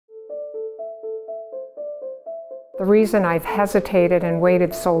The reason I've hesitated and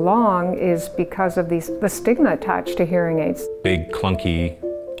waited so long is because of the stigma attached to hearing aids. Big, clunky,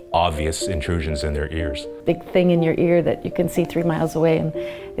 obvious intrusions in their ears. Big thing in your ear that you can see 3 miles away, and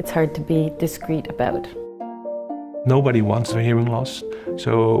it's hard to be discreet about. Nobody wants a hearing loss,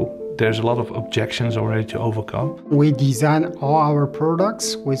 so there's a lot of objections already to overcome. We design all our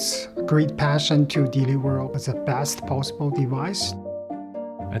products with great passion to deliver the best possible device.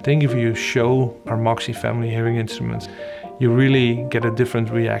 I think if you show our Moxi family hearing instruments, you really get a different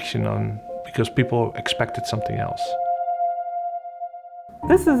reaction because people expected something else.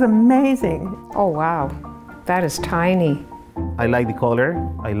 This is amazing. Oh wow, that is tiny. I like the color,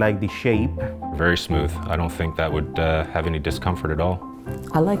 I like the shape. Very smooth. I don't think that would have any discomfort at all.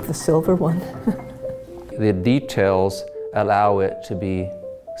 I like the silver one. The details allow it to be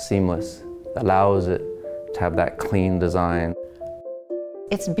seamless, allows it to have that clean design.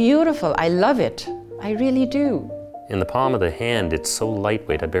 It's beautiful. I love it. I really do. In the palm of the hand, it's so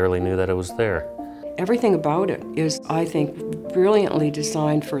lightweight, I barely knew that it was there. Everything about it is, I think, brilliantly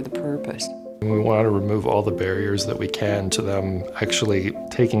designed for the purpose. We want to remove all the barriers that we can to them actually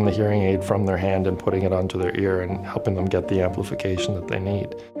taking the hearing aid from their hand and putting it onto their ear and helping them get the amplification that they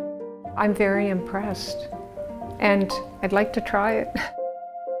need. I'm very impressed, and I'd like to try it.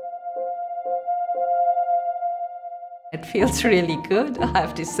 It feels really good, I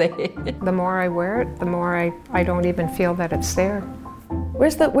have to say. The more I wear it, the more I don't even feel that it's there.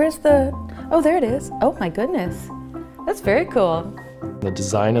 Where's the, oh, there it is. Oh my goodness. That's very cool. The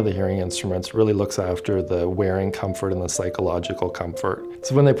design of the hearing instruments really looks after the wearing comfort and the psychological comfort.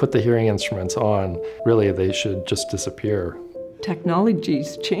 So when they put the hearing instruments on, really they should just disappear.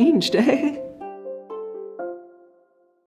 Technology's changed, eh?